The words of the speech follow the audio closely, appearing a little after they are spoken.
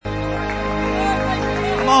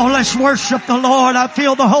on, let's worship the Lord. I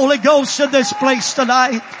feel the Holy Ghost in this place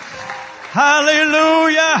tonight.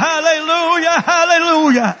 Hallelujah, hallelujah,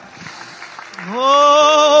 hallelujah.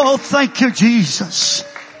 Oh, thank you, Jesus.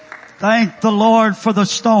 Thank the Lord for the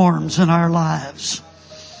storms in our lives.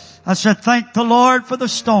 I said, thank the Lord for the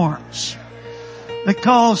storms.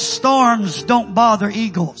 Because storms don't bother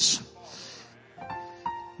eagles.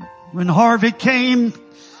 When Harvey came,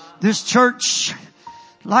 this church,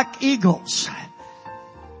 like eagles,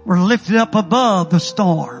 were lifted up above the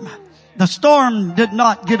storm. The storm did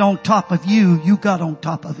not get on top of you. You got on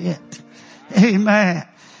top of it. Amen.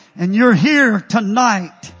 And you're here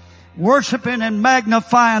tonight worshiping and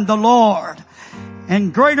magnifying the Lord.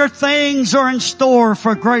 And greater things are in store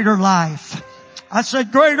for greater life. I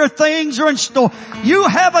said greater things are in store. You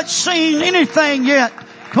haven't seen anything yet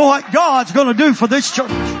to what God's going to do for this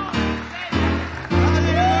church.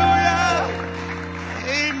 Hallelujah.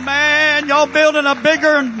 Amen. Y'all building a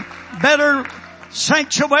bigger and better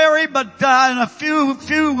sanctuary, but in a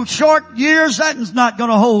few short years, that's not going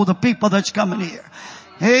to hold the people that's coming here.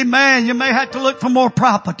 Amen. You may have to look for more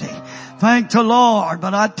property. Thank the Lord.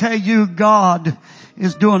 But I tell you, God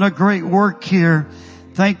is doing a great work here.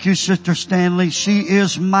 Thank you, Sister Stanley. She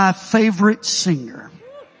is my favorite singer.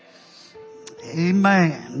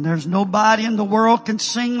 Amen. There's nobody in the world can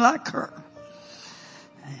sing like her.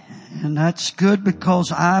 And that's good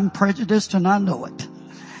because I'm prejudiced and I know it.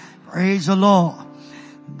 Praise the Lord.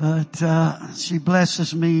 But she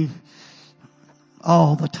blesses me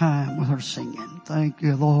all the time with her singing. Thank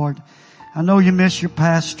you, Lord. I know you miss your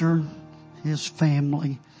pastor, his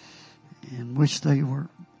family, and wish they were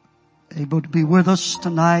able to be with us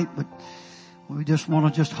tonight, but we just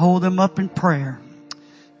want to hold them up in prayer.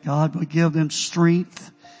 God will give them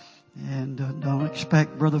strength, and don't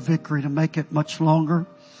expect Brother Vickery to make it much longer,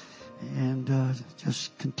 and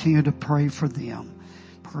just continue to pray for them.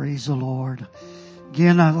 Praise the Lord.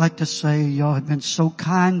 Again, I'd like to say y'all have been so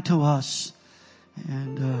kind to us,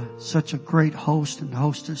 and such a great host and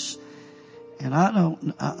hostess. And I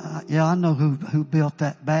know who built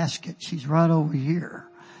that basket. She's right over here.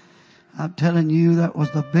 I'm telling you, that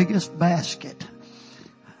was the biggest basket.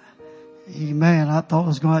 Amen. I thought I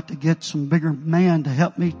was going to have to get some bigger man to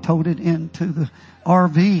help me tote it into the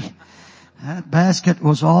RV. That basket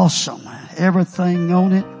was awesome. Everything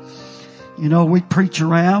on it. You know, we preach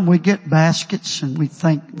around, we get baskets, and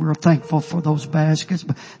we're thankful for those baskets.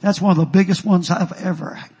 But that's one of the biggest ones I've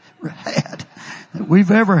ever had, that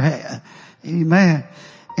we've ever had. Amen.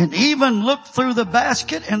 And even looked through the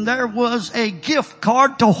basket, and there was a gift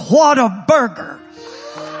card to Whataburger.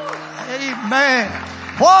 Amen.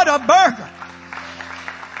 Whataburger.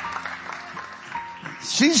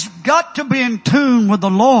 She's got to be in tune with the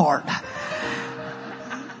Lord,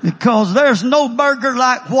 because there's no burger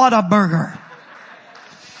like Whataburger.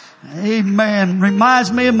 Amen.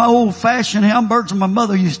 Reminds me of my old-fashioned hamburgers my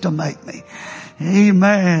mother used to make me.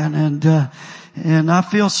 Amen. And I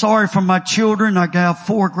feel sorry for my children. I have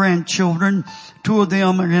 4 grandchildren. 2 of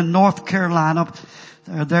them are in North Carolina.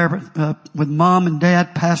 They're there with Mom and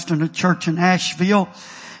Dad pastoring a church in Asheville.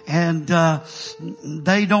 And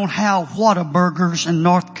they don't have Whataburgers in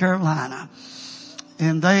North Carolina.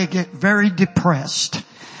 And they get very depressed.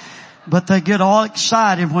 But they get all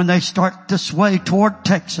excited when they start this way toward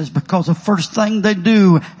Texas, because the first thing they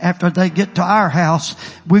do after they get to our house,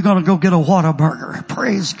 we're going to go get a Whataburger.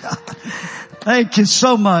 Praise God. Thank you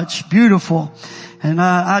so much. Beautiful. And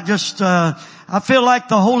I feel like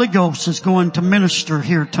the Holy Ghost is going to minister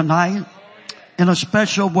here tonight in a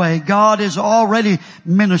special way. God has already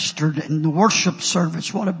ministered in the worship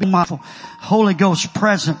service. What a beautiful Holy Ghost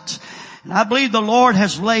presence. And I believe the Lord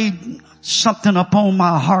has laid something upon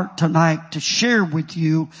my heart tonight to share with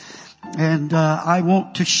you. And I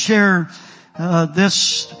want to share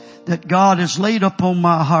this that God has laid upon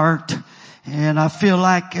my heart. And I feel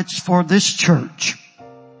like it's for this church.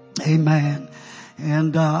 Amen.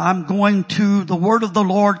 And I'm going to the Word of the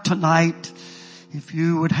Lord tonight. If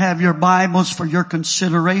you would have your Bibles for your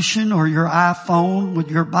consideration, or your iPhone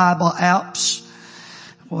with your Bible apps,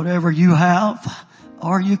 whatever you have,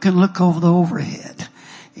 or you can look over the overhead.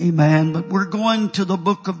 Amen. But we're going to the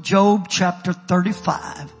book of Job, chapter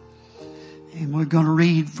 35. And we're going to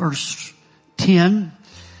read verse 10.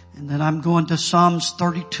 And then I'm going to Psalms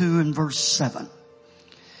 32 and verse 7.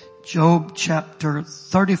 Job chapter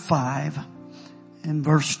 35 and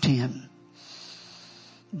verse 10.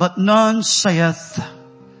 But none saith,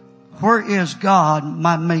 where is God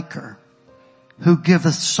my maker, who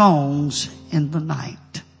giveth songs in the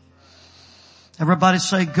night? Everybody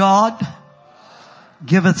say, God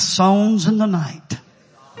giveth songs in the night.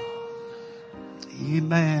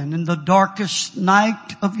 Amen. In the darkest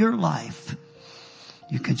night of your life,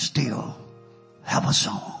 you can still have a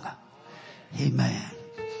song. Amen.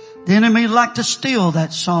 The enemy would like to steal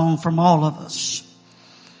that song from all of us.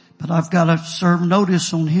 But I've got to serve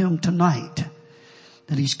notice on him tonight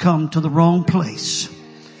that he's come to the wrong place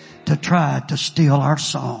to try to steal our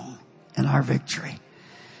song and our victory.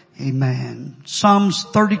 Amen. Psalms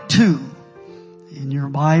 32 in your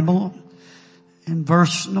Bible in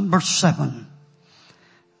verse number 7.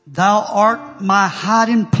 Thou art my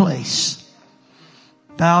hiding place.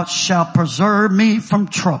 Thou shalt preserve me from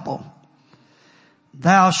trouble.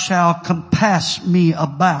 Thou shalt compass me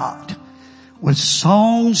about with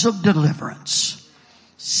songs of deliverance.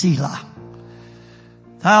 Selah.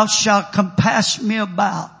 Thou shalt compass me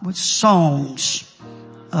about with songs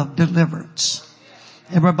of deliverance.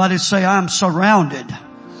 Everybody say, I'm surrounded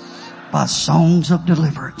by songs of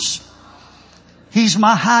deliverance. He's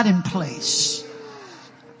my hiding place.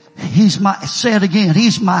 Say it again,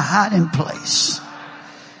 he's my hiding place.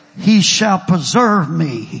 He shall preserve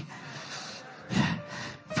me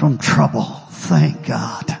from trouble. Thank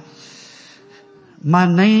God. My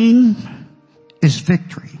name is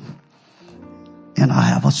Victory, and I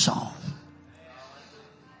have a song.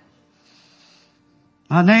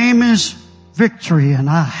 My name is Victory, and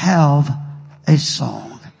I have a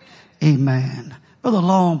song. Amen. Brother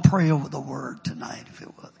Long, pray over the word tonight, if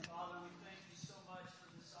you would. Father, we thank you so much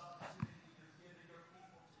for this opportunity you've given your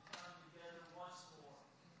people to come together once more.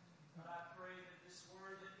 God, I pray that this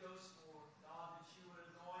word that goes forth, God, that you would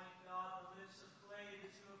anoint, God, the lips of clay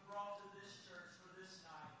that you have brought to this church for this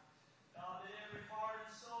night. God, that every heart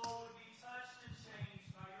and soul would be touched and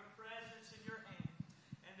changed by your presence and your hand,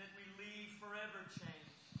 and that we leave forever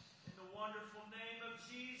changed. In the wonderful name of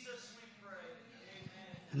Jesus we pray.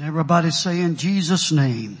 Amen. And everybody say, in Jesus'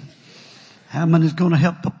 name. How many is going to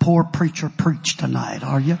help the poor preacher preach tonight?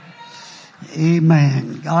 Are you?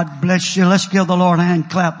 Amen. God bless you. Let's give the Lord a hand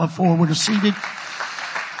clap before we're seated.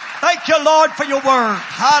 Thank you, Lord, for your word.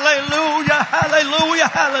 Hallelujah, hallelujah,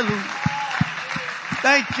 hallelujah.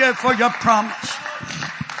 Thank you for your promise.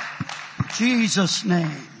 In Jesus'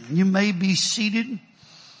 name. You may be seated.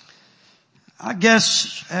 I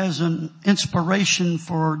guess as an inspiration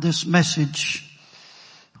for this message,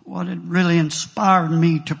 what had really inspired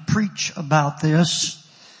me to preach about this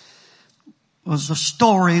was a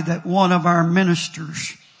story that one of our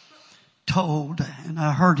ministers told. And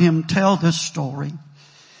I heard him tell this story.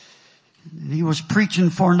 He was preaching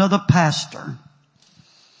for another pastor.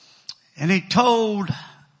 And he told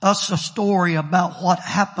us a story about what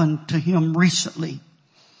happened to him recently.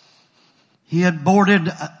 He had boarded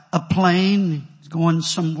a plane, going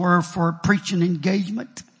somewhere for a preaching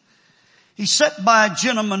engagement. He sat by a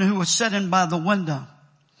gentleman who was sitting by the window.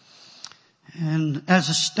 And as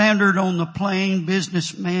a standard on the plane,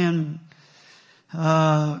 businessman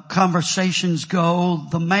conversations go,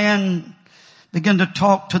 the man began to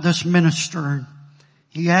talk to this minister.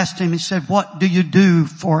 He asked him, he said, what do you do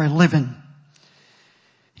for a living?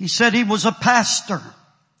 He said he was a pastor.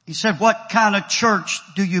 He said, what kind of church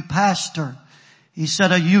do you pastor? He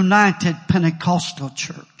said, a United Pentecostal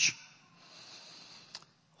church.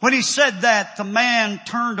 When he said that, the man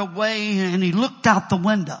turned away and he looked out the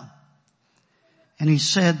window. And he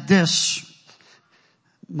said this,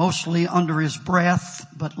 mostly under his breath,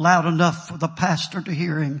 but loud enough for the pastor to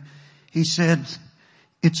hear him. He said,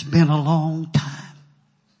 it's been a long time.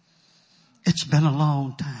 It's been a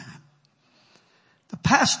long time. The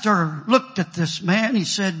pastor looked at this man. He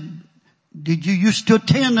said, did you used to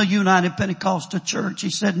attend a United Pentecostal church? He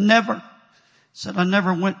said, never. He said, I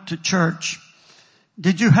never went to church.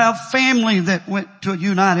 Did you have family that went to a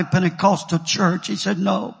United Pentecostal church? He said,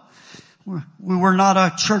 no. We were not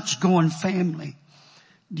a church-going family.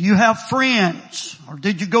 Do you have friends? Or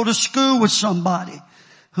did you go to school with somebody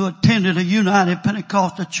who attended a United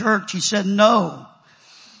Pentecostal church? He said, no.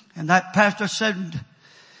 And that pastor said,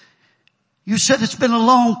 you said it's been a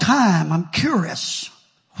long time. I'm curious.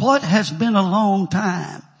 What has been a long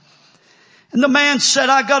time? And the man said,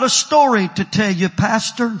 I got a story to tell you,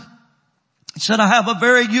 pastor. He said, I have a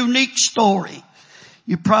very unique story.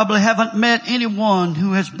 You probably haven't met anyone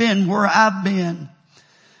who has been where I've been.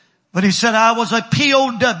 But he said, I was a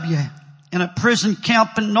POW in a prison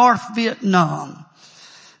camp in North Vietnam.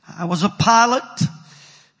 I was a pilot,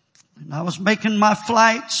 and I was making my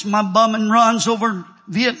flights, my bumming runs over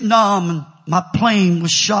Vietnam, and my plane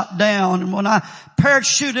was shot down. And when I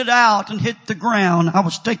parachuted out and hit the ground, I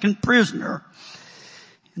was taken prisoner.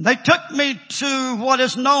 And they took me to what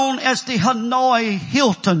is known as the Hanoi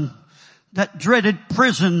Hilton, that dreaded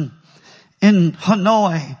prison in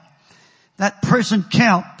Hanoi, that prison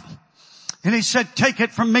camp. And he said, take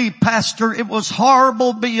it from me, Pastor, it was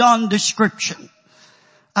horrible beyond description.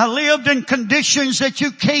 I lived in conditions that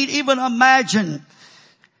you can't even imagine.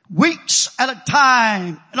 Weeks at a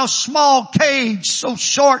time in a small cage so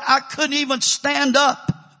short I couldn't even stand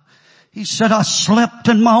up. He said, I slept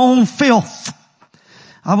in my own filth.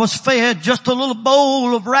 I was fed just a little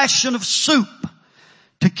bowl of ration of soup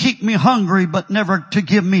to keep me hungry, but never to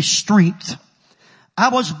give me strength. I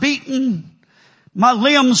was beaten. My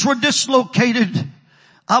limbs were dislocated.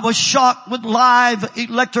 I was shocked with live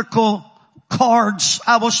electrical cords.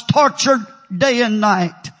 I was tortured day and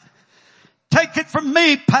night. Take it from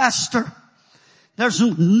me, Pastor. There's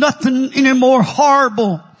nothing any more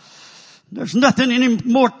horrible. There's nothing any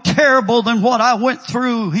more terrible than what I went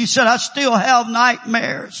through. He said, I still have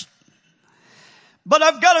nightmares. But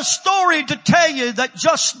I've got a story to tell you that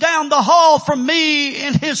just down the hall from me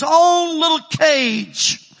in his own little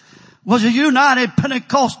cage was a United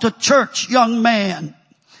Pentecostal Church young man.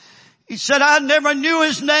 He said, I never knew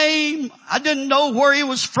his name. I didn't know where he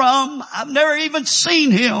was from. I've never even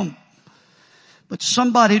seen him. But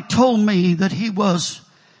somebody told me that he was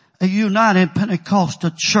a United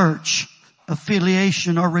Pentecostal Church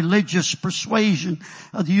affiliation or religious persuasion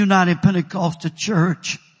of the United Pentecostal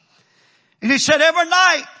Church. And he said every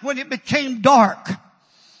night when it became dark,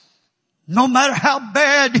 no matter how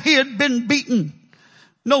bad he had been beaten,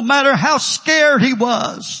 no matter how scared he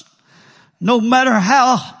was, no matter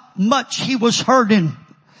how much he was hurting,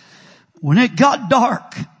 when it got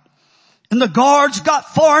dark and the guards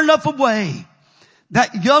got far enough away,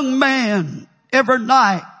 that young man every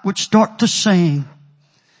night would start to sing.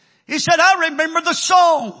 He said, I remember the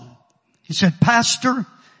song. He said, Pastor,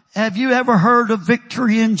 have you ever heard of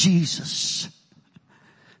Victory in Jesus?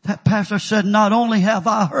 That pastor said, not only have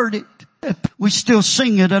I heard it, we still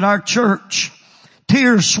sing it at our church.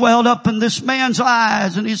 Tears swelled up in this man's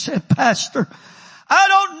eyes and he said, Pastor, I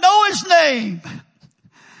don't know his name,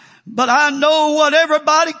 but I know what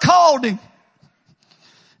everybody called him.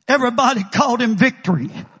 Everybody called him Victory.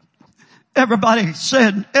 Everybody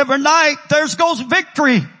said, every night there goes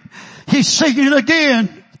Victory. He's singing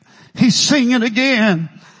again. He's singing again.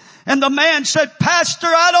 And the man said, Pastor,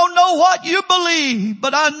 I don't know what you believe,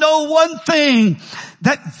 but I know one thing,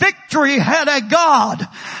 that Victory had a God,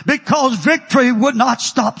 because Victory would not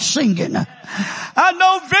stop singing. I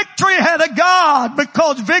know Victory had a God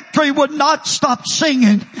because Victory would not stop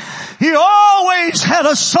singing. He always had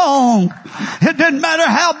a song. It didn't matter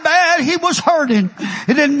how bad he was hurting.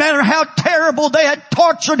 It didn't matter how terrible they had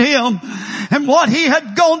tortured him. And what he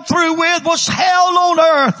had gone through with was hell on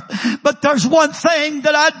earth. But there's one thing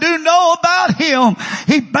that I do know about him.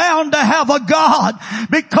 He's bound to have a God,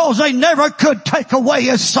 because they never could take away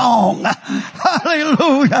his song.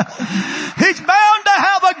 Hallelujah. He's bound to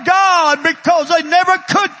have a God because they never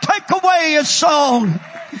could take away his song.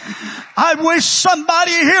 I wish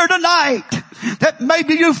somebody here tonight that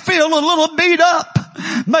maybe you feel a little beat up.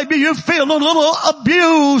 Maybe you feel a little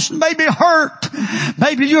abused, maybe hurt.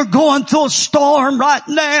 Maybe you're going through a storm right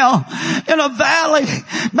now in a valley.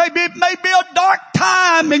 Maybe it may be a dark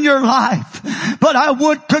time in your life. But I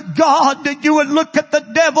would to God that you would look at the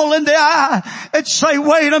devil in the eye and say,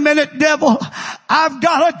 wait a minute, devil, I've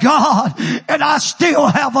got a God and I still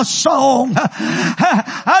have a song.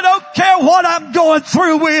 I don't care what I'm going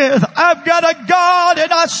through with. I've got a God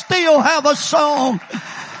and I still have a song.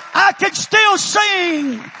 I can still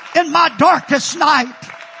sing in my darkest night.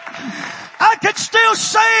 I can still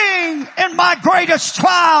sing in my greatest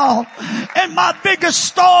trial, in my biggest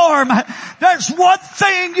storm. There's one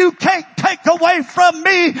thing you can't take away from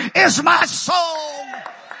me, is my song.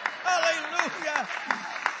 Hallelujah.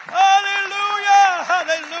 Hallelujah.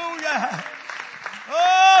 Hallelujah.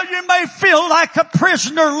 Oh, you may feel like a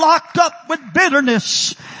prisoner locked up with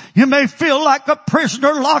bitterness. You may feel like a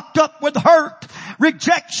prisoner locked up with hurt,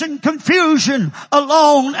 rejection, confusion,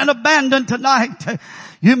 alone and abandoned tonight.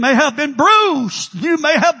 You may have been bruised. You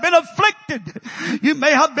may have been afflicted. You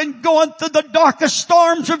may have been going through the darkest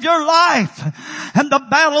storms of your life. And the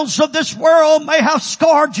battles of this world may have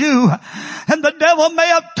scarred you. And the devil may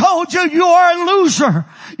have told you, you are a loser.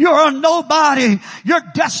 You're a nobody. You're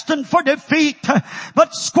destined for defeat.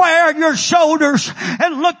 But square your shoulders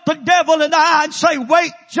and look the devil in the eye and say,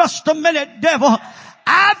 wait just a minute, devil.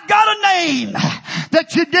 I've got a name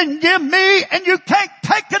that you didn't give me and you can't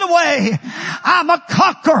take it away. I'm a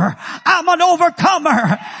conqueror. I'm an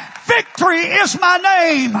overcomer. Victory is my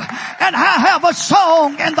name and I have a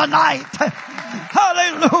song in the night.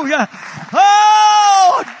 Hallelujah.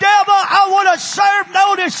 Oh, devil, I want to serve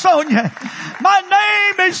notice on you. My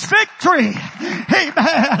name is Victory.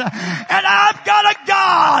 Amen. And I've got a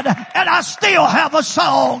God and I still have a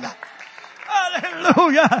song.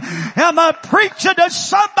 Hallelujah. Am I preaching to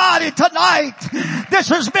somebody tonight? This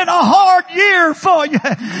has been a hard year for you.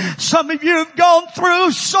 Some of you have gone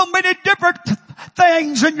through so many different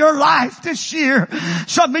things in your life this year.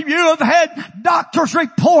 Some of you have had doctor's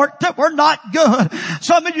report that were not good.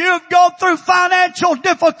 Some of you have gone through financial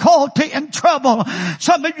difficulty and trouble.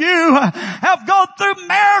 Some of you have gone through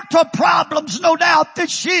marital problems, no doubt,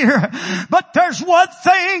 this year. But there's one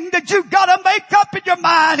thing that you've got to make up in your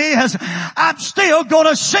mind is, I'm still going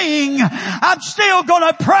to sing. I'm still going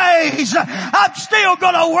to praise. I'm still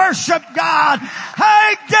going to worship God.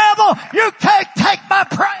 Hey, devil, you can't take my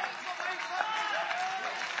praise.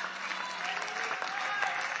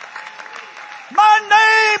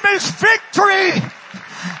 My name is victory.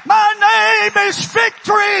 My name is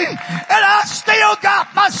victory. And I still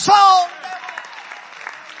got my song.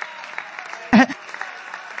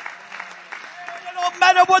 No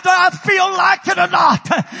matter whether I feel like it or not.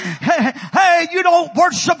 Hey, you don't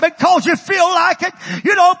worship because you feel like it.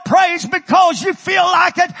 You don't praise because you feel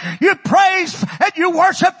like it. You praise and you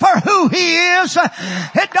worship for who He is.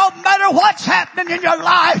 It don't matter what's happening in your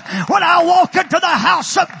life. When I walk into the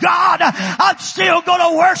house of God, I'm still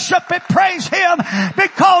going to worship and praise Him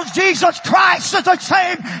because Jesus Christ is the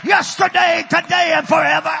same yesterday, today, and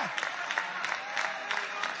forever.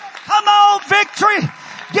 Come on, victory.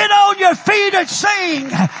 Get on your feet and sing.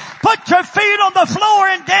 Put your feet on the floor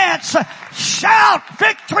and dance. Shout,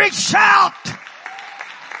 victory, shout.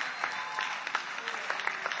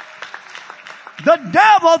 The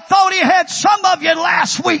devil thought he had some of you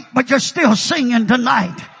last week, but you're still singing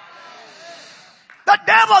tonight. The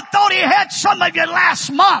devil thought he had some of you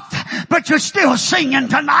last month, but you're still singing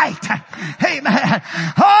tonight. Amen.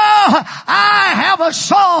 Oh, I have a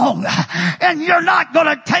song, and you're not going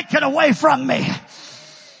to take it away from me.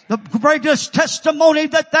 The greatest testimony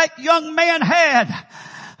that young man had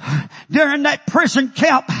during that prison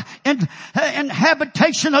camp, in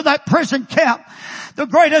habitation of that prison camp, the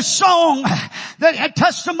greatest song,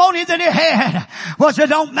 testimony that he had was, it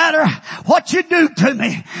don't matter what you do to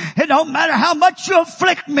me. It don't matter how much you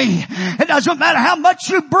afflict me. It doesn't matter how much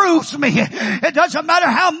you bruise me. It doesn't matter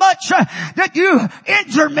how much that you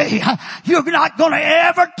injure me. You're not going to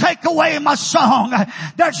ever take away my song.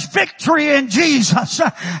 There's victory in Jesus.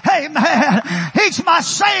 Amen. He's my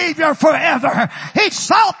Savior forever. He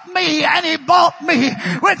sought me and He bought me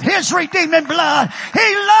with His redeeming blood.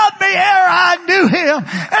 He loved me ere I knew Him.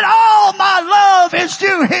 And all my love is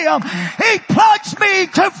due Him. He plunged me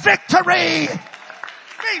to victory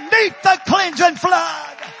beneath the cleansing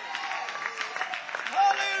flood.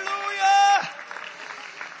 Hallelujah.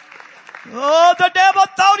 Oh, the devil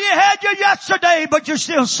thought he had you yesterday, but you're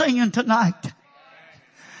still singing tonight.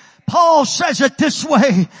 Paul says it this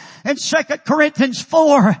way in 2 Corinthians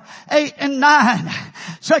 4, 8 and 9.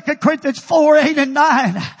 2 Corinthians 4, 8 and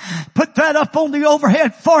 9. Put that up on the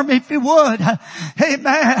overhead for me if you would.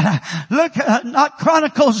 Amen. Look, not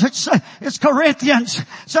Chronicles, it's Corinthians.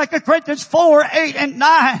 2 Corinthians 4, 8 and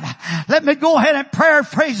 9. Let me go ahead and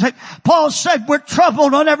paraphrase it. Paul said, we're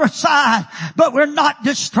troubled on every side, but we're not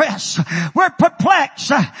distressed. We're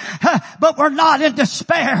perplexed, but we're not in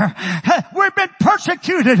despair. We've been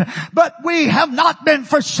persecuted, but we have not been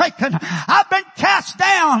forsaken. I've been cast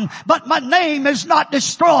down, but my name is not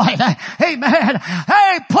destroyed. Amen.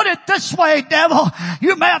 Hey, put it this way, devil.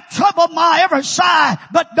 You may have troubled my every side,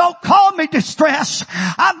 but don't call me distress.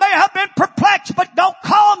 I may have been perplexed, but don't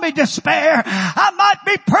call me despair. I might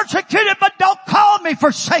be persecuted, but don't call me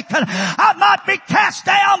forsaken. I might be cast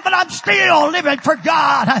down, but I'm still living for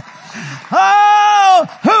God. Oh,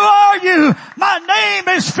 who are you? My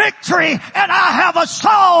name is victory, and I have a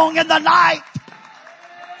song in the night.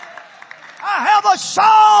 I have a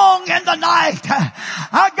song in the night.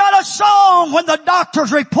 I got a song when the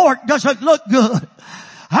doctor's report doesn't look good.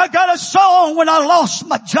 I got a song when I lost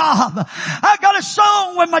my job. I got a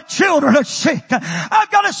song when my children are sick. I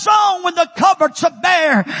got a song when the cupboards are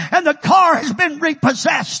bare and the car has been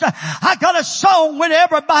repossessed. I got a song when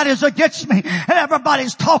everybody's against me and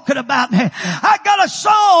everybody's talking about me. I got a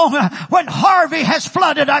song when Harvey has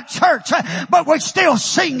flooded our church, but we're still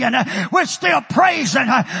singing. We're still praising.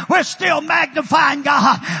 We're still magnifying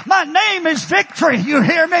God. My name is victory. You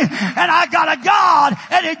hear me? And I got a God,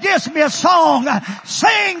 and He gives me a song.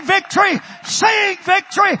 Sing victory, sing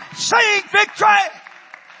victory, sing victory.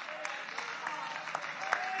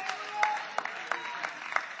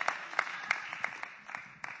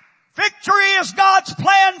 Victory is God's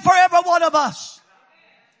plan for every one of us.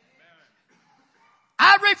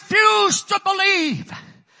 I refuse to believe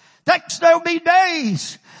that there will be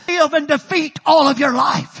days live and defeat all of your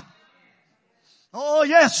life. Oh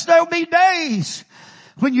yes, there will be days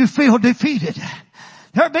when you feel defeated.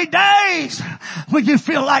 There'll be days when you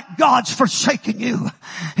feel like God's forsaken you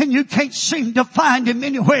and you can't seem to find Him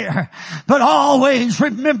anywhere. But always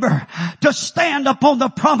remember to stand upon the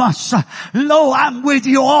promise, lo, I'm with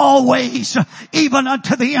you always, even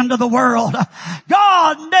unto the end of the world.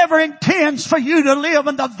 God never intends for you to live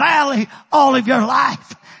in the valley all of your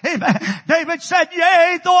life. Amen. David said,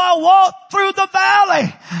 yea, though I walk through the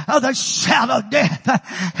valley of the shadow of death.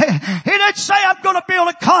 He didn't say I'm going to build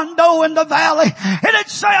a condo in the valley. He didn't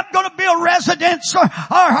say I'm going to build residence or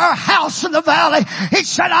a house in the valley. He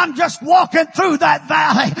said I'm just walking through that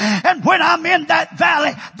valley. And when I'm in that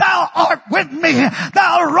valley, thou art with me.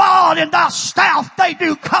 Thy rod and thy staff, they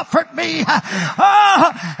do comfort me.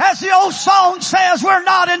 As the old song says, we're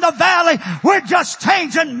not in the valley. We're just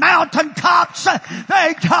changing mountain tops.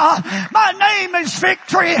 Thank God. My name is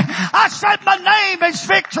victory. I said my name is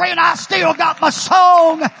victory and I still got my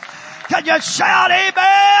song. Can you shout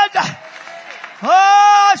amen?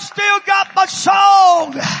 Oh, I still got my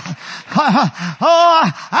song.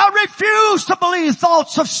 I refuse to believe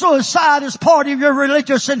thoughts of suicide is part of your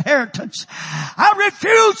religious inheritance. I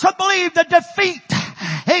refuse to believe the defeat,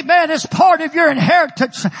 amen, is part of your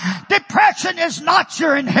inheritance. Depression is not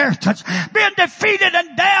your inheritance. Being defeated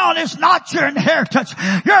and down is not your inheritance.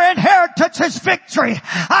 Your inheritance is victory.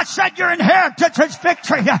 I said your inheritance is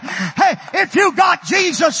victory. Hey, if you got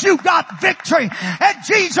Jesus, you got victory. And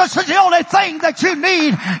Jesus is the only thing that you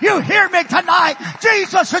need. You hear me tonight?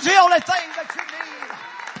 Jesus is the only thing that you need.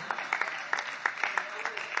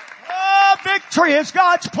 Oh, victory is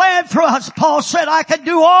God's plan for us. Paul said, I can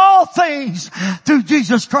do all things through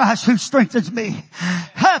Jesus Christ who strengthens me.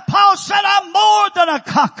 Paul said, I'm more than a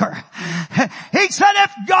conqueror. He said,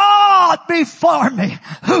 if God be for me,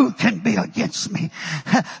 who can be against me?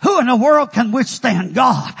 Who in the world can withstand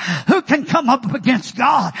God? Who can come up against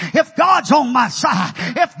God? If God's on my side,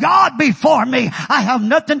 if God be for me, I have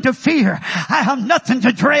nothing to fear. I have nothing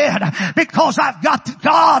to dread because I've got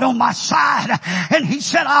God on my side. And he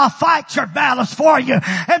said, I'll fight your battles for you.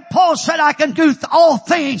 And Paul said, I can do all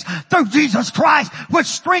things through Jesus Christ, which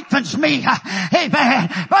strengthens me. Amen.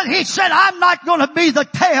 But he said, I'm not going to be the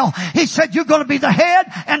tail. He said, you're going to be the head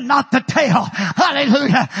and not the tail.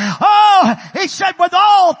 Hallelujah. Oh, he said, with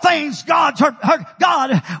all things,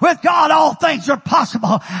 with God, all things are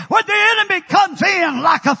possible. When the enemy comes in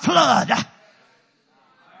like a flood. When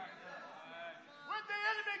the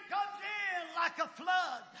enemy comes in like a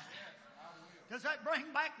flood. Does that bring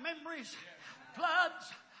back memories?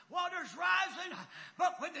 Floods, waters rising.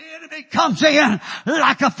 But when the enemy comes in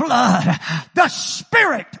like a flood, the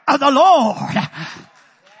Spirit of the Lord.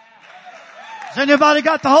 Has anybody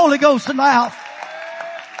got the Holy Ghost in the house?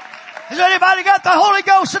 Has anybody got the Holy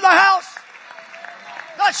Ghost in the house?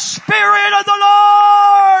 The Spirit of the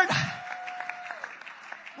Lord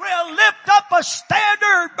will lift up a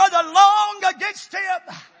standard, Brother Long, against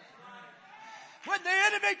him. When the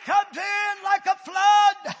enemy comes in like a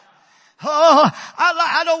flood. Oh,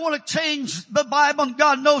 I don't want to change the Bible, and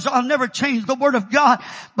God knows I'll never change the Word of God.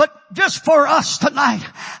 But just for us tonight,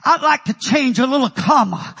 I'd like to change a little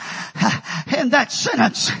comma in that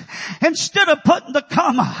sentence. Instead of putting the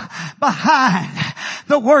comma behind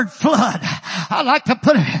the word flood, I'd like to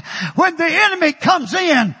put it, when the enemy comes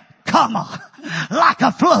in, comma, like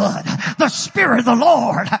a flood, the Spirit of the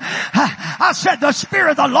Lord. I said the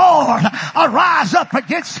Spirit of the Lord arise up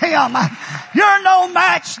against him. You're no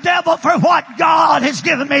match, devil, for what God has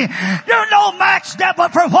given me. You're no match, devil,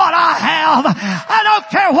 for what I have. I don't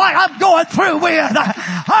care what I'm going through with.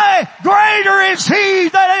 Hey, greater is he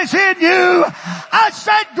that is in you. I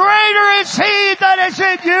said greater is he that is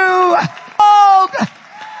in you. Oh,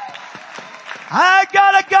 I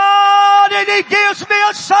got a God and he gives me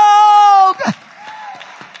a song.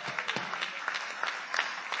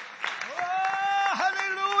 Oh,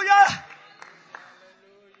 hallelujah.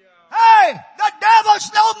 Hey, the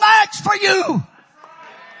devil's no match for you.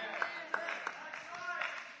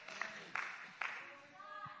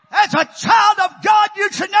 As a child of God, you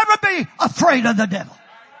should never be afraid of the devil.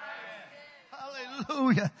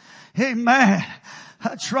 Hallelujah. Amen.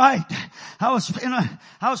 That's right. I was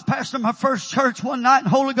pastoring my first church one night and the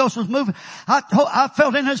Holy Ghost was moving. I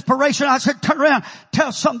felt an inspiration. I said, turn around,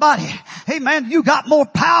 tell somebody, hey man, you got more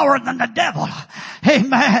power than the devil.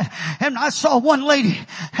 Amen. And I saw one lady,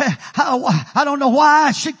 I don't know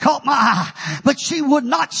why she caught my eye, but she would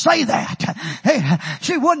not say that. Hey,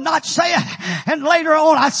 she would not say it. And later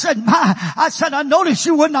on I said, I noticed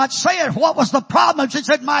you would not say it. What was the problem? She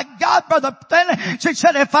said, my God, Brother Stanley. She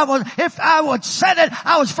said, if I would say it,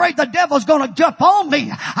 I was afraid the devil's going to jump on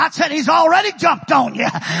me. I said, he's already jumped on you.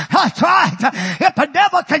 That's right. If the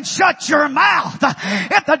devil can shut your mouth,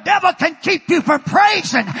 if the devil can keep you from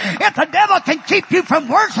praising, if the devil can keep you from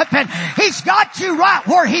worshiping, he's got you right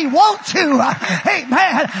where he wants you.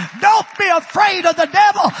 Amen. Don't be afraid of the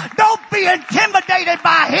devil. Don't be intimidated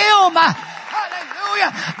by him.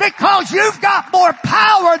 Hallelujah. Because you've got more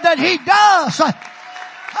power than he does.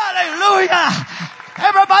 Hallelujah.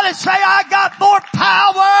 Everybody say, I got more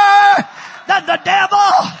power than the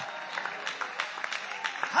devil.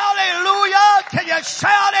 Hallelujah. Can you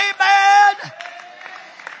shout amen?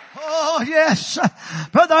 Oh yes.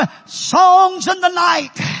 Brother, songs in the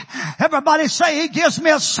night. Everybody say, he gives me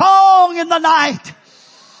a song in the night.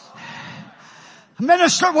 A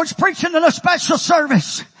minister was preaching in a special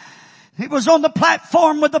service. He was on the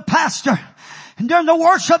platform with the pastor. And during the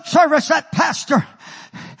worship service, that pastor,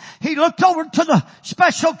 he looked over to the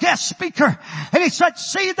special guest speaker and he said,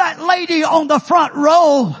 see that lady on the front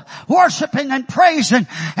row worshiping and praising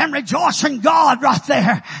and rejoicing God right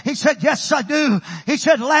there? He said, yes, I do. He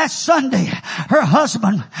said, last Sunday, her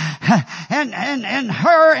husband and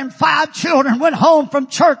her and 5 children went home from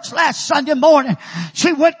church last Sunday morning.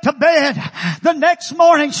 She went to bed. The next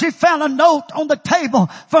morning, she found a note on the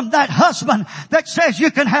table from that husband that says,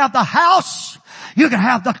 you can have the house, you can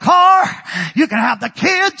have the car, you can have the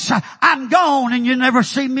kids. I'm gone and you never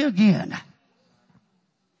see me again.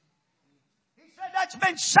 He said, that's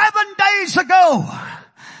been 7 days ago.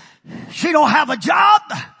 She don't have a job.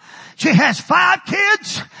 She has 5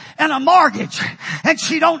 kids and a mortgage, and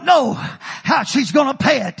she don't know how she's going to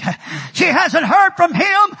pay it. She hasn't heard from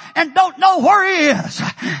him and don't know where he is.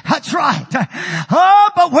 That's right. Oh,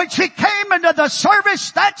 but when she came into the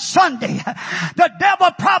service that Sunday, the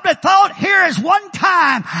devil probably thought, here is one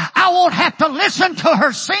time I won't have to listen to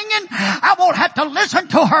her singing. I won't have to listen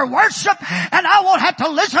to her worship, and I won't have to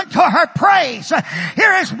listen to her praise.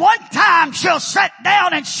 Here is one time she'll sit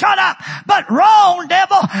down and shut up. But wrong,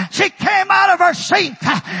 devil. She came out of her seat.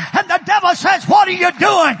 And the devil says, what are you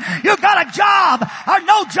doing? You got a job or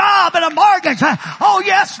no job and a mortgage. Oh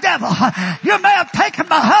yes, devil. You may have taken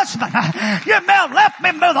my husband. You may have left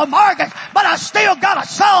me with a mortgage, but I still got a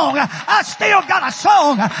song. I still got a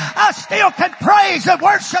song. I still can praise and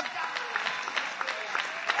worship.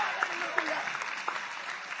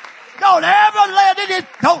 Don't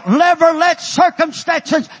ever let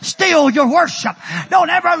circumstances steal your worship. Don't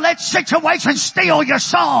ever let situations steal your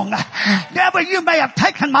song. Devil, you may have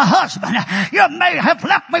taken my husband. You may have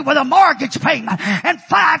left me with a mortgage payment and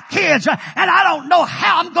 5 kids, and I don't know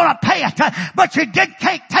how I'm going to pay it. But you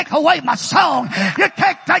can't take away my song. You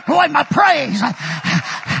can't take away my praise.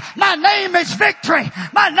 My name is victory.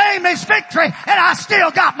 My name is victory, and I still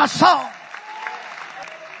got my song.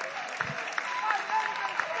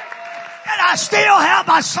 And I still have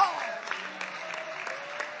my song.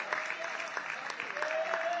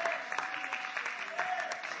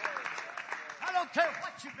 I don't care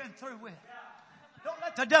what you've been through with. Don't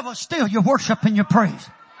let the devil steal your worship and your praise.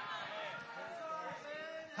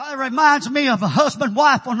 It reminds me of a husband and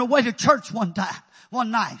wife on the way to church one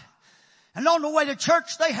night. And on the way to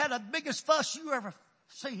church, they had the biggest fuss you ever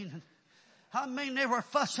seen. I mean, they were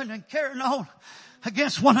fussing and carrying on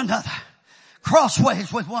against one another.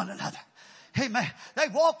 Crossways with one another. Amen. They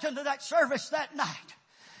walked into that service that night.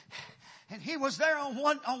 And he was there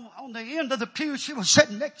on the end of the pew. She was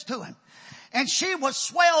sitting next to him. And she was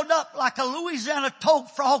swelled up like a Louisiana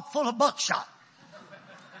toad frog full of buckshot.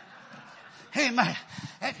 Amen.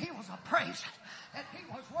 And he was a praising. And he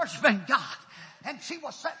was worshiping God. And she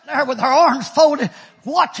was sitting there with her arms folded,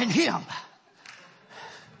 watching him.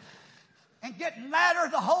 And getting madder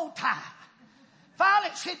the whole time.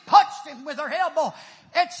 Finally, she punched him with her elbow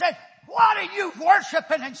and said, what are you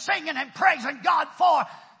worshiping and singing and praising God for?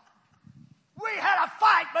 We had a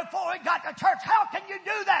fight before we got to church. How can you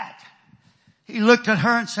do that? He looked at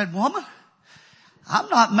her and said, woman, I'm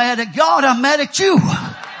not mad at God. I'm mad at you.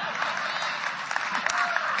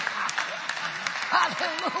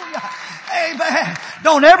 Hallelujah. Amen.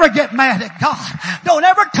 Don't ever get mad at God. Don't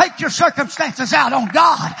ever take your circumstances out on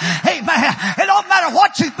God. Amen. It don't matter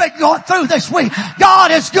what you've been going through this week.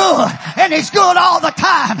 God is good and He's good all the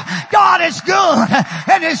time. God is good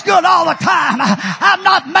and He's good all the time. I'm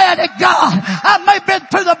not mad at God. I may have been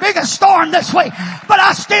through the biggest storm this week, but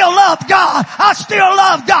I still love God. I still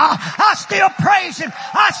love God. I still praise Him.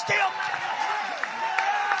 I still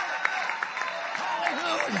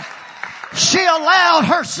Hallelujah. She allowed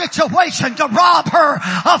her situation to rob her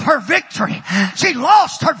of her victory. She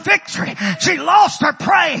lost her victory. She lost her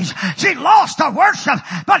praise. She lost her worship.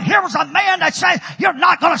 But here was a man that said, you're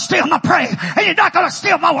not going to steal my praise and you're not going to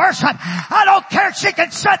steal my worship. I don't care if she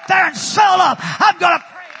can sit there and sell up. I'm going to praise.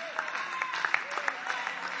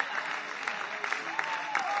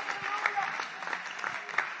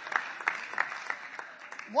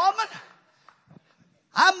 Woman,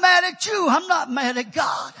 I'm mad at you. I'm not mad at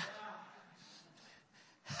God.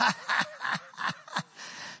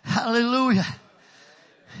 Hallelujah.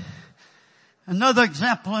 Another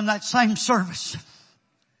example in that same service.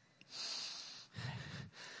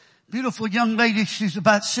 Beautiful young lady. She's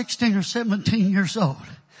about 16 or 17 years old.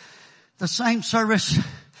 The same service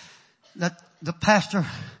that the pastor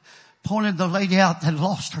pointed the lady out that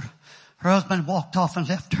lost her. Her husband walked off and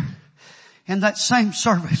left her. In that same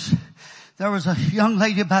service, there was a young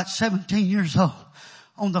lady about 17 years old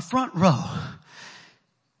on the front row.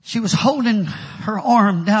 She was holding her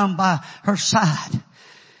arm down by her side.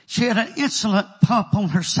 She had an insulin pump on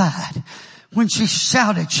her side. When she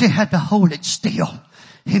shouted, she had to hold it still.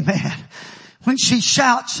 Amen. When she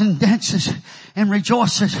shouts and dances and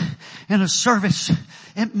rejoices in a service,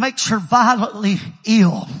 it makes her violently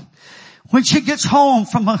ill. When she gets home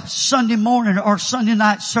from a Sunday morning or Sunday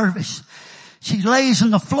night service, she lays on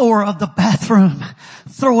the floor of the bathroom,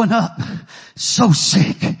 throwing up, so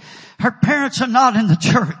sick. Her parents are not in the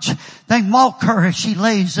church. They mock her as she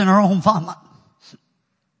lays in her own vomit.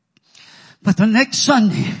 But the next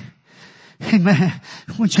Sunday, amen,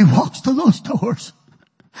 when she walks through those doors,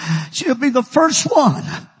 she'll be the first one,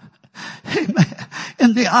 amen,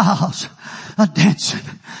 in the aisles of dancing,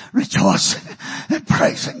 rejoicing, and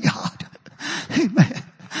praising God. Amen.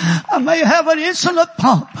 I may have an insulin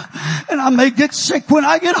pump and I may get sick when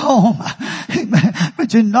I get home. Amen.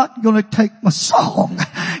 But you're not going to take my song.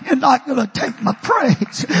 You're not going to take my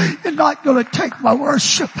praise. You're not going to take my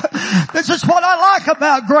worship. This is what I like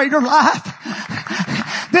about Greater Life.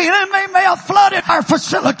 The enemy may have flooded our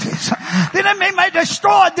facilities. The enemy may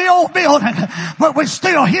destroy the old building. But we're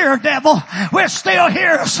still here, devil. We're still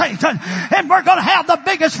here, Satan. And we're going to have the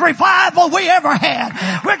biggest revival we ever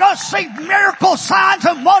had. We're going to see miracles, signs,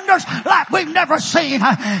 and wonders like we've never seen.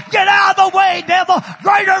 Get out of the way, devil.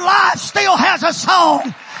 Greater Life still has a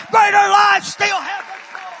song. Greater Life still has a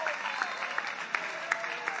song.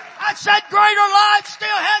 I said Greater Life still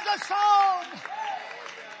has a song.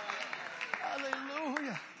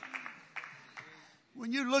 Hallelujah.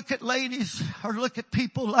 When you look at ladies or look at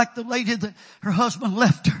people like the lady that her husband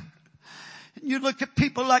left her, and you look at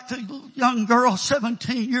people like the young girl,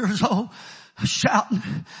 17 years old,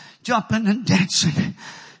 shouting, jumping and dancing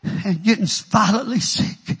and getting violently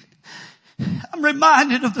sick. I'm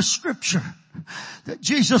reminded of the scripture that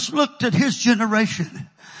Jesus looked at his generation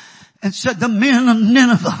and said the men of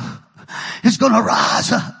Nineveh is going to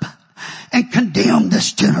rise up and condemn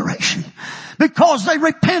this generation because they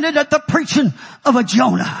repented at the preaching of a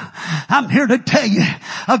Jonah. I'm here to tell you,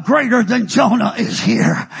 a greater than Jonah is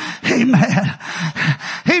here. Amen.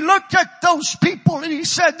 He looked at those people and he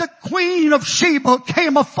said the Queen of Sheba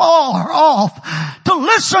came afar off to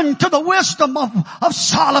listen to the wisdom of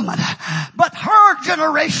Solomon. But her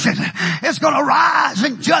generation is going to rise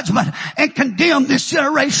in judgment and condemn this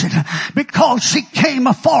generation because she came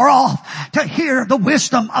afar off to hear the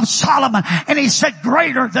wisdom of Solomon. And he said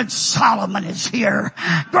greater than Solomon is here.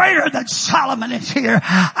 Greater than Solomon is here.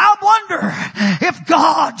 I wonder if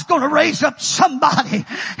God's going to raise up somebody,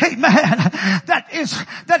 amen, that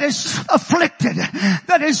is afflicted,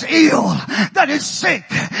 that is ill, that is sick,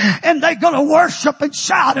 and they're going to worship and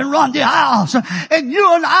shout and run the aisles. And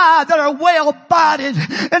you and I that are well-bodied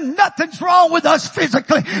and nothing's wrong with us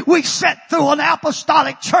physically, we sit through an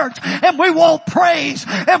apostolic church and we won't praise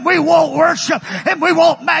and we won't worship and we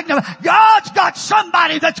won't magnify. God's got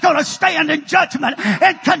somebody that's going to stand in judgment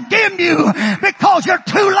and condemn you because you're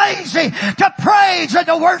too lazy to praise and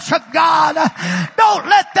to worship God. Don't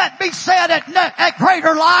let that be said at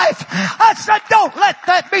Greater Life. I said don't let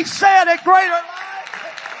that be said at Greater Life.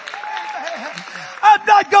 I'm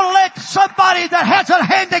not going to let somebody that has a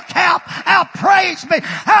handicap outpraise me,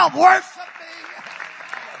 outworship me.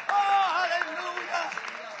 Oh, hallelujah.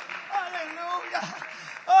 Hallelujah.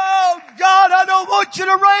 Oh, God, I don't want you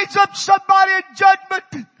to raise up somebody in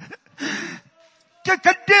judgment to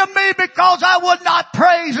condemn me because I would not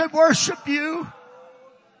praise and worship you.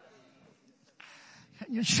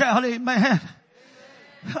 Can you shout amen?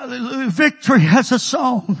 Hallelujah. Victory has a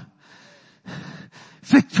song.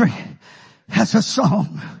 Victory has a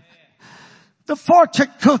song. The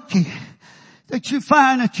fortune cookie that you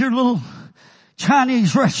find at your little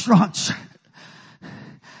Chinese restaurants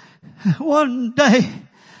one day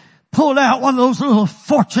pulled out one of those little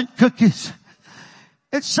fortune cookies.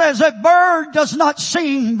 It says a bird does not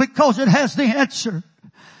sing because it has the answer.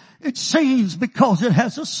 It sings because it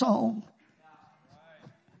has a song.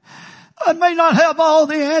 I may not have all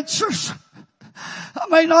the answers. I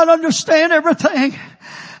may not understand everything,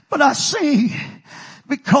 but I sing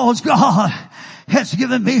because God has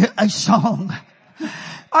given me a song.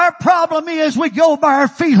 Our problem is we go by our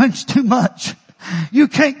feelings too much. You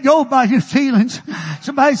can't go by your feelings.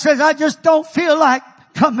 Somebody says, I just don't feel like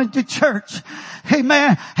coming to church.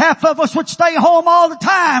 Amen. Half of us would stay home all the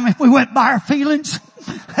time if we went by our feelings.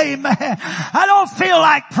 Amen. I don't feel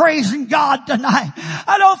like praising God tonight.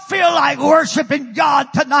 I don't feel like worshiping God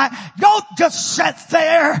tonight. Don't just sit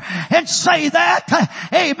there and say that.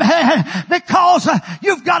 Amen. Because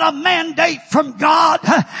you've got a mandate from God.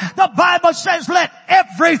 The Bible says, let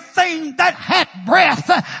everything that hath breath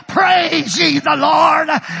praise ye the Lord.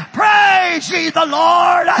 Praise ye the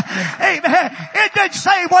Lord. Amen. It didn't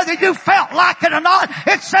say whether you felt like it or not.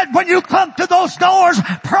 It said when you come to those doors,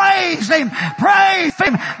 praise Him. Praise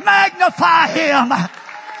Him. Magnify Him.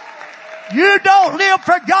 You don't live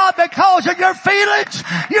for God because of your feelings.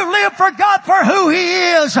 You live for God for who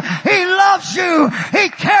He is. He loves you. He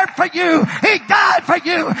cared for you. He died for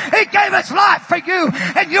you. He gave His life for you.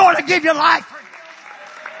 And you ought to give your life for Him.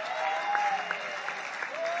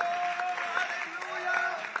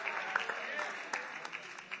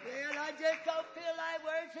 Well, I just don't feel like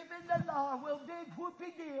worshiping the Lord. Well, big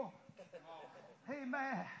whoopee deal.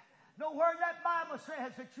 Amen. Nowhere in that Bible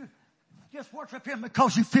says that you just worship Him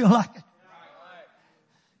because you feel like it.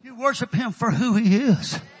 You worship Him for who He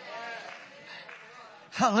is.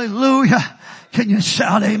 Hallelujah. Can you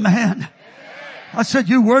shout amen? I said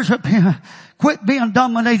you worship Him. Quit being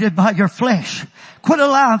dominated by your flesh. Quit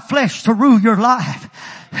allowing flesh to rule your life.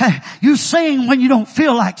 You sing when you don't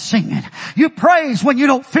feel like singing. You praise when you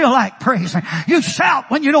don't feel like praising. You shout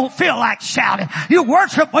when you don't feel like shouting. You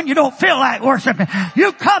worship when you don't feel like worshiping.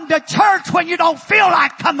 You come to church when you don't feel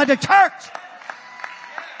like coming to church.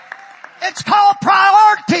 It's called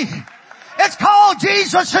priority. It's called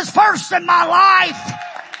Jesus is first in my life.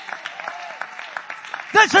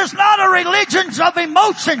 This is not a religion of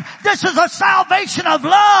emotion. This is a salvation of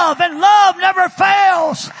love, and love never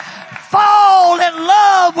fails. Fall in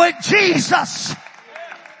love with Jesus.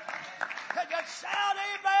 Can you shout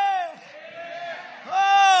amen?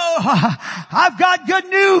 Oh, I've got good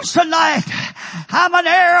news tonight. I'm an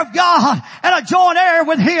heir of God and a joint heir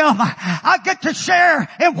with Him. I get to share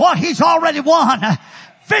in what He's already won.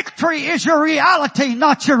 Victory is your reality,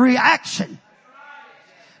 not your reaction.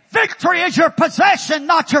 Victory is your possession,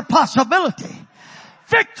 not your possibility.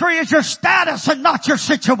 Victory is your status and not your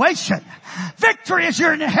situation. Victory is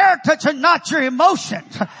your inheritance and not your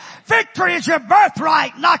emotions. Victory is your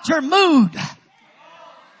birthright, not your mood.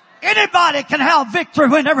 Anybody can have victory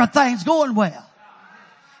when everything's going well.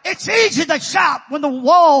 It's easy to shout when the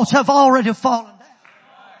walls have already fallen down.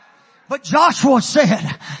 But Joshua said,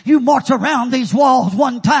 you march around these walls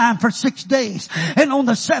one time for 6 days. And on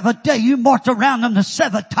the 7th day, you march around them the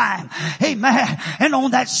 7th time. Amen. And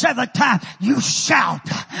on that 7th time, you shout.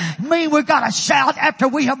 We gotta shout after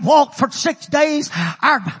we have walked for 6 days.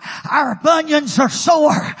 Our bunions are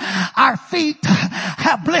sore. Our feet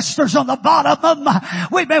have blisters on the bottom of them.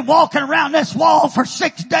 We've been walking around this wall for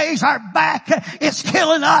 6 days. Our back is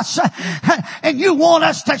killing us. And you want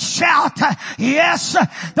us to shout. Yes,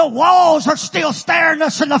 the wall are still staring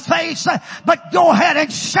us in the face, but go ahead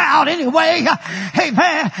and shout anyway.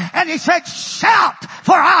 Amen. And He said, shout,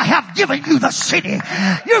 for I have given you the city.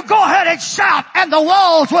 You go ahead and shout and the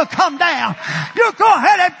walls will come down. You go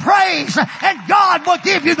ahead and praise and God will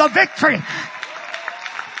give you the victory.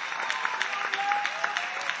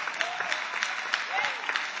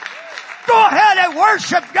 Go ahead and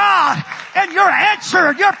worship God and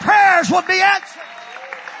your prayers will be answered.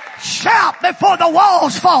 Shout before the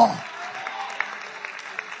walls fall.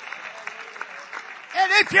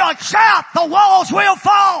 And if you shout, the walls will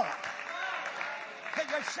fall. Can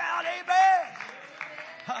you shout amen?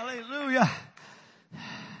 Hallelujah.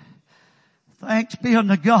 Thanks be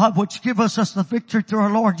unto God which giveth us the victory through our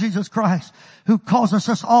Lord Jesus Christ, who causes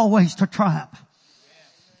us always to triumph.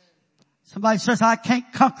 Somebody says, I can't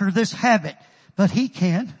conquer this habit, but He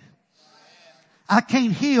can. I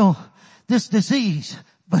can't heal this disease,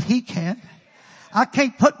 but He can. I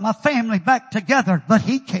can't put my family back together, but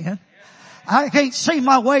He can. I can't see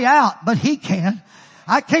my way out, but He can.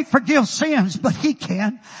 I can't forgive sins, but He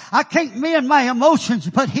can. I can't mend my emotions,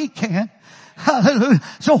 but He can. Hallelujah.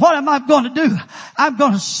 So what am I going to do? I'm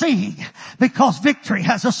going to sing because victory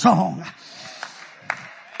has a song.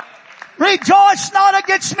 Rejoice not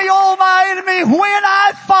against me, O my enemy, when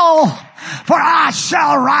I fall, for I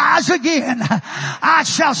shall rise again. I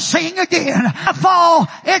shall sing again. I fall,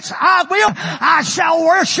 I shall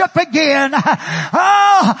worship again.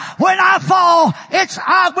 Oh, when I fall,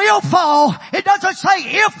 I will fall. It doesn't say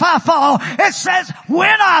if I fall. It says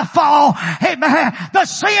when I fall. Amen. The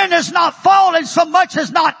sin is not falling so much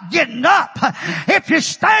as not getting up. If you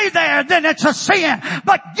stay there, then it's a sin.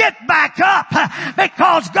 But get back up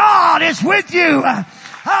because God is with you.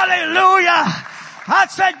 Hallelujah. I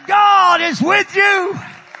said God is with you.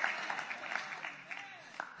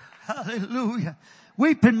 Hallelujah.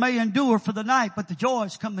 Weeping may endure for the night, but the joy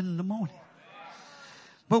is coming in the morning.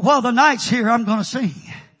 But while the night's here, I'm going to sing.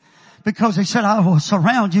 Because he said, I will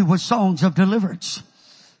surround you with songs of deliverance.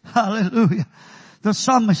 Hallelujah. The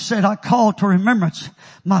psalmist said, I call to remembrance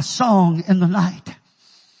my song in the night.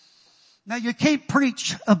 Now you can't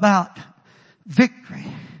preach about victory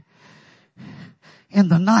in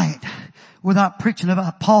the night without preaching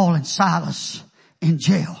about Paul and Silas in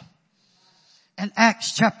jail. In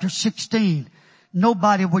Acts chapter 16,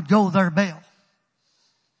 nobody would go their bail.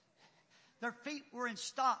 Their feet were in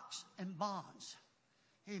stocks and bonds.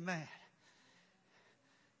 Amen.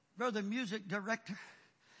 Brother music director,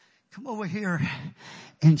 come over here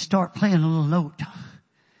and start playing a little note.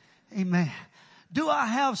 Amen. Do I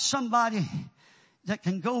have somebody that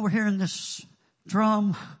can go over here in this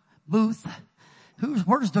drum booth?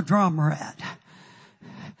 Where's the drummer at?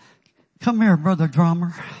 Come here, brother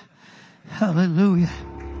drummer. Hallelujah.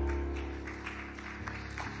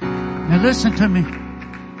 Now listen to me.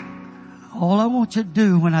 All I want you to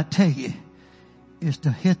do when I tell you is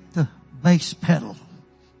to hit the bass pedal.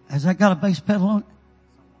 Has that got a bass pedal on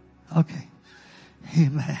it? Okay.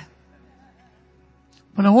 Amen.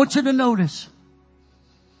 But I want you to notice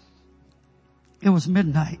it was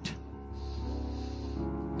midnight.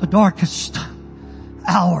 The darkest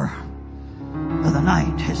hour of the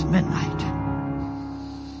night is midnight.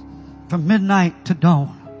 From midnight to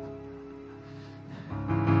dawn.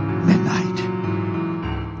 Midnight.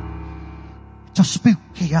 It's a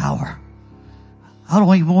spooky hour. I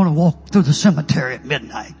don't even want to walk through the cemetery at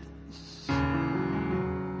midnight.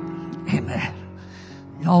 Amen.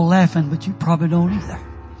 Y'all laughing, but you probably don't either.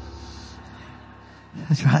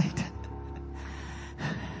 That's right.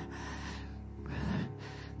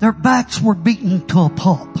 Their backs were beaten to a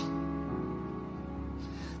pulp.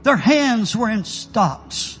 Their hands were in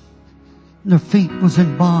stocks. Their feet was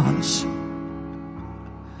in bonds.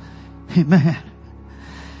 Amen.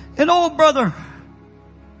 And old brother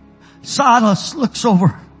Silas looks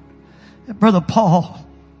over at brother Paul.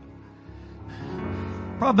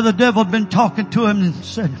 Probably the devil had been talking to him and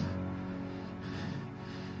said,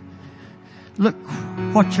 look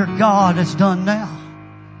what your God has done now.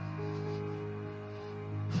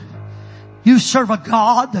 You serve a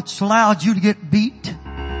God that's allowed you to get beat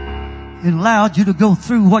and allowed you to go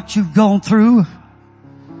through what you've gone through.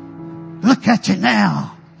 Look at you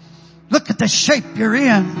now. Look at the shape you're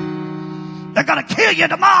in. They're going to kill you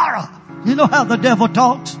tomorrow. You know how the devil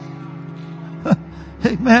talks.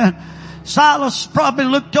 Amen. Silas probably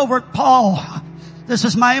looked over at Paul. This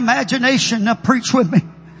is my imagination. Now preach with me.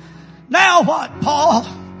 Now what, Paul?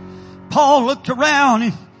 Paul looked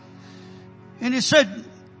around and he said,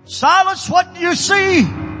 Silas, what do you see?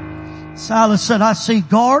 Silas said, I see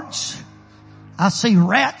guards, I see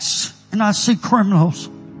rats, and I see criminals.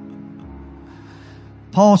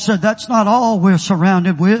 Paul said, that's not all we're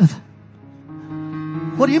surrounded with.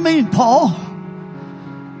 What do you mean, Paul?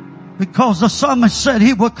 Because the psalmist said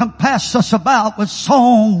he will compass us about with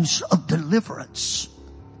songs of deliverance.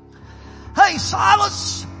 Hey,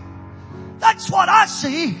 Silas, that's what I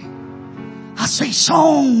see. I see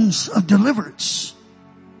songs of deliverance.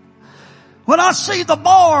 When I see the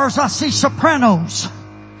bars, I see sopranos.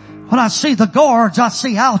 When I see the guards, I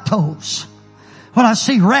see altos. When I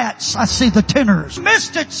see rats, I see the tenors.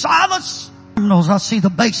 Missed it, Silas. I see the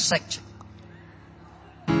bass section.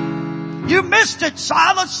 You missed it,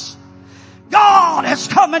 Silas. God has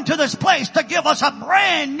come into this place to give us a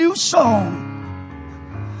brand new song.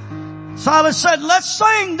 Silas said, let's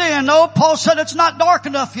sing then. No, Paul said it's not dark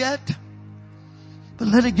enough yet. But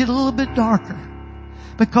let it get a little bit darker.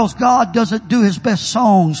 Because God doesn't do his best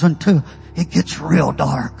songs until it gets real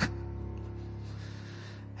dark.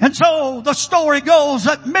 And so the story goes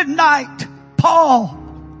at midnight, Paul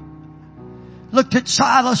looked at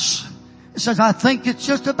Silas and says, I think it's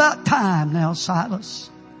just about time now, Silas.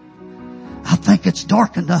 I think it's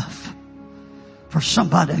dark enough for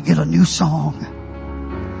somebody to get a new song.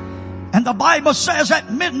 And the Bible says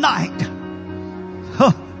at midnight,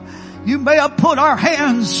 you may have put our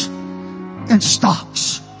hands in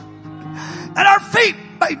stocks. and our feet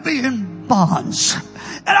may be in bonds,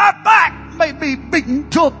 and our back may be beaten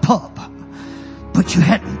to a pulp, but you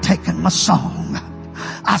hadn't taken my song.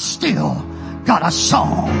 I still got a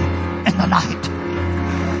song in the night.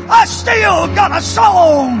 I still got a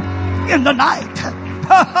song in the night.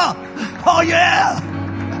 Oh yeah.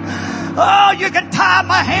 Oh, you can tie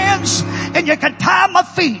my hands and you can tie my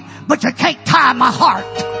feet, but you can't tie my heart.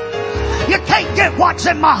 You can't get what's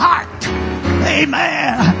in my heart.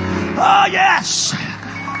 Amen. Oh yes.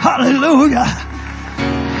 Hallelujah.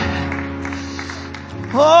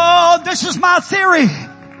 Oh, this is my theory.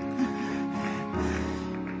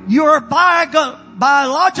 You're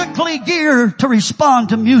biologically geared to respond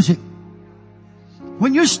to music.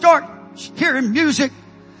 When you start hearing music,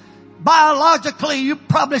 biologically you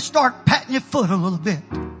probably start patting your foot a little bit.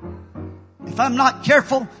 If I'm not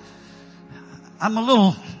careful, I'm a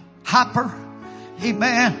little hyper.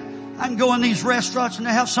 Amen. I can go in these restaurants and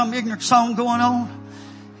they have some ignorant song going on.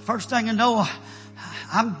 First thing you know,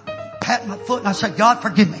 I'm patting my foot and I say, God,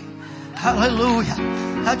 forgive me. Hallelujah.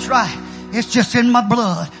 That's right. It's just in my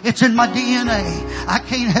blood. It's in my DNA. I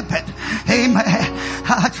can't help it. Amen.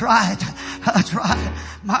 That's right. That's right.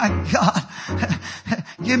 My God.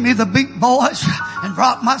 Give me the beat, boys, and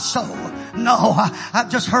rock my soul. No, I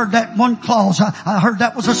just heard that one clause. I heard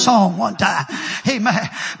that was a song one time. Amen.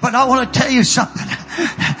 But I want to tell you something.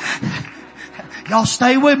 Y'all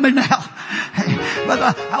stay with me now. But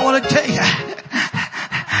I want to tell you,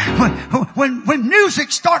 when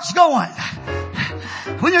music starts going,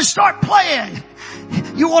 when you start playing,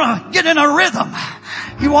 you want to get in a rhythm.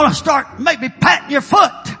 You want to start maybe patting your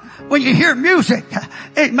foot when you hear music.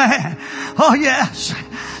 Amen. Oh yes.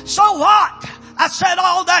 So what? I said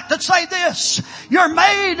all that to say this. You're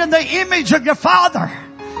made in the image of your Father.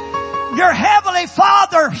 Your Heavenly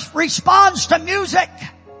Father responds to music.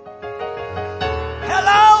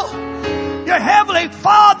 Hello? Your Heavenly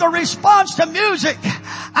Father responds to music.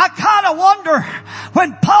 I kind of wonder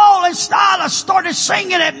when Paul and Silas started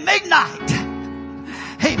singing at midnight.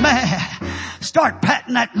 Amen. Start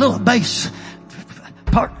patting that little bass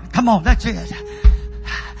part. Come on, that's it.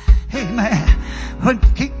 Amen.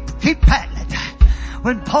 Keep patting it.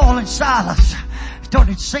 When Paul and Silas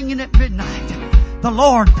started singing at midnight, the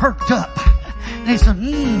Lord perked up. And he said,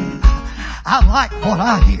 I like what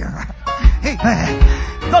I hear. Amen.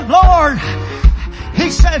 The Lord, he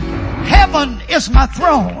said, heaven is my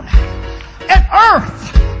throne and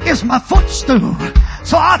earth is my footstool.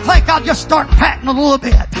 So I think I'll just start patting a little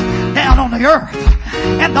bit down on the earth.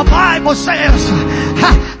 And the Bible says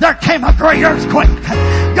there came a great earthquake.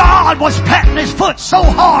 God was patting his foot so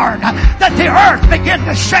hard that the earth began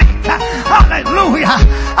to shake. Hallelujah.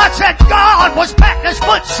 I said God was patting his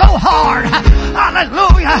foot so hard.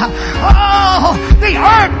 Hallelujah. Oh, the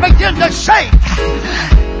earth began to shake.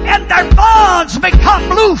 And their bonds become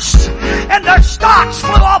loose. And their stocks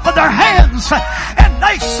flew off of their hands. And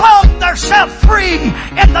they sold themselves free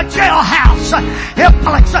in the jailhouse.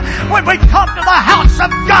 When we come to the house of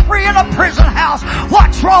God, we're in a prison house.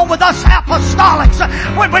 What's wrong with us apostolics?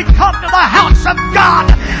 When we come to the house of God,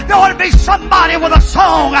 there ought to be somebody with a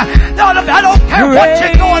song. There ought to be, I don't care what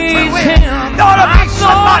you're going through with. There ought to be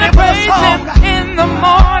somebody with a song. In the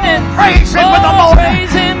morning, praise him with the morning.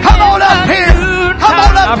 Come on up here. Come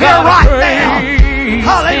on up here right now.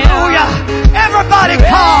 Hallelujah. Everybody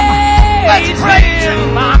come. Let's praise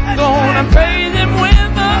him. I'm gonna praise him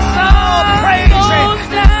when the sun goes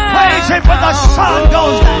down. Praise him when the sun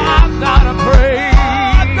goes down. I've gotta praise.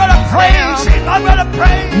 I'm gonna praise him. I'm gonna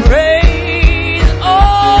praise.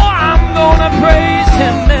 Oh, I'm gonna praise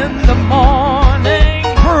him in the morning.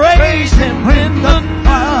 Praise him in the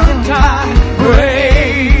noontime.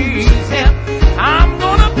 Praise him. I'm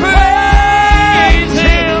gonna praise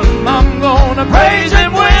him. I'm gonna praise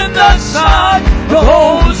him when the sun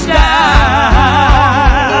goes down.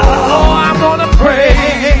 Oh, I'm gonna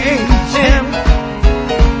praise him.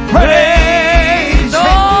 Praise him. Oh,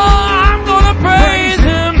 I'm gonna praise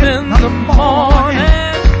him in the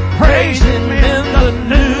morning. Praise him in the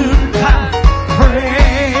noontime.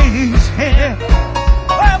 Praise him.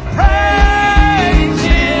 Well, praise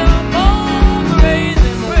him. Oh, praise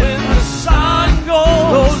him when the sun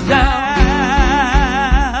goes down.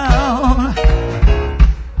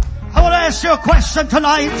 I want to ask you a question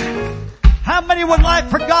tonight. How many would like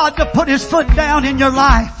for God to put his foot down in your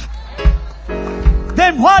life?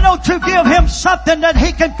 Then why don't you give him something that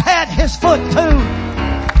he can pat his foot to?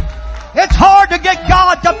 It's hard to get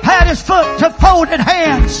God to pat his foot to folded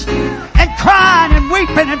hands and crying and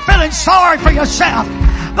weeping and feeling sorry for yourself.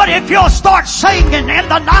 But if you'll start singing in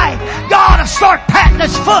the night, God will start patting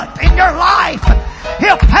his foot in your life.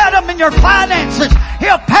 He'll pat Him in your finances.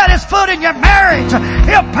 He'll pat His foot in your marriage.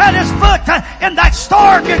 He'll pat His foot in that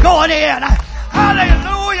storm you're going in.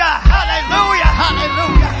 Hallelujah, hallelujah,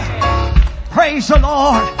 hallelujah. Praise the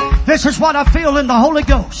Lord. This is what I feel in the Holy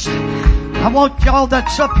Ghost. I want y'all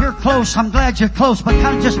that's up here close. I'm glad you're close, but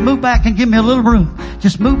kind of just move back and give me a little room.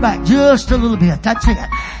 Just move back just a little bit. That's it.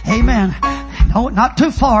 Amen. No, not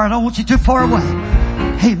too far. I don't want you too far away.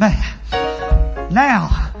 Amen.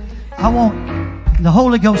 Now, the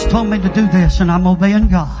Holy Ghost told me to do this, and I'm obeying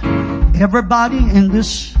God. Everybody in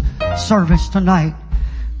this service tonight,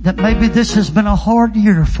 that maybe this has been a hard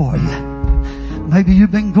year for you. Maybe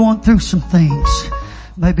you've been going through some things.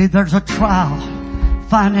 Maybe there's a trial,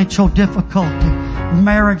 financial difficulty,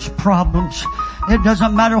 marriage problems. It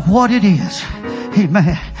doesn't matter what it is.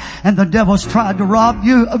 Amen. And the devil's tried to rob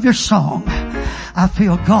you of your song. I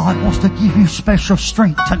feel God wants to give you special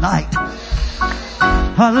strength tonight.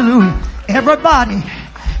 Hallelujah.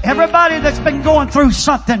 Everybody that's been going through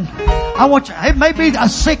something, I want you, it may be a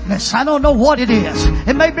sickness. I don't know what it is.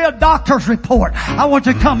 It may be a doctor's report. I want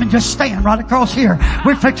you to come and just stand right across here.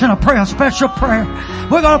 We're fixing to pray a special prayer.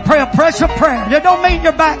 We're going to pray a special prayer. It don't mean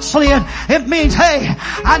you're backslid. It means, hey,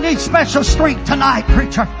 I need special strength tonight,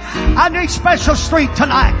 preacher. I need special strength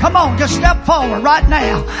tonight. Come on, just step forward right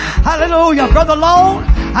now. Hallelujah. Brother Lone,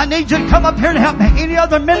 I need you to come up here and help me. Any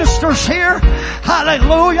other ministers here?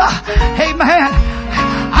 Hallelujah. Amen.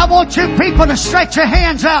 I want you people to stretch your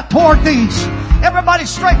hands out toward these. Everybody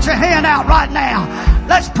stretch your hand out right now.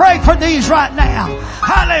 Let's pray for these right now.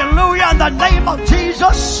 Hallelujah. In the name of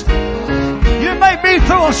Jesus. You may be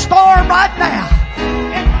through a storm right now.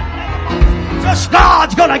 Just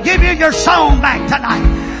God's going to give you your song back tonight.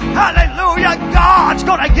 Hallelujah. God's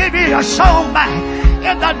going to give you your song back.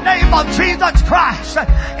 In the name of Jesus Christ.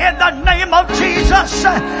 In the name of Jesus.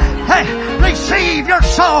 Hey, receive your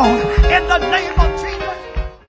song. In the name of Jesus.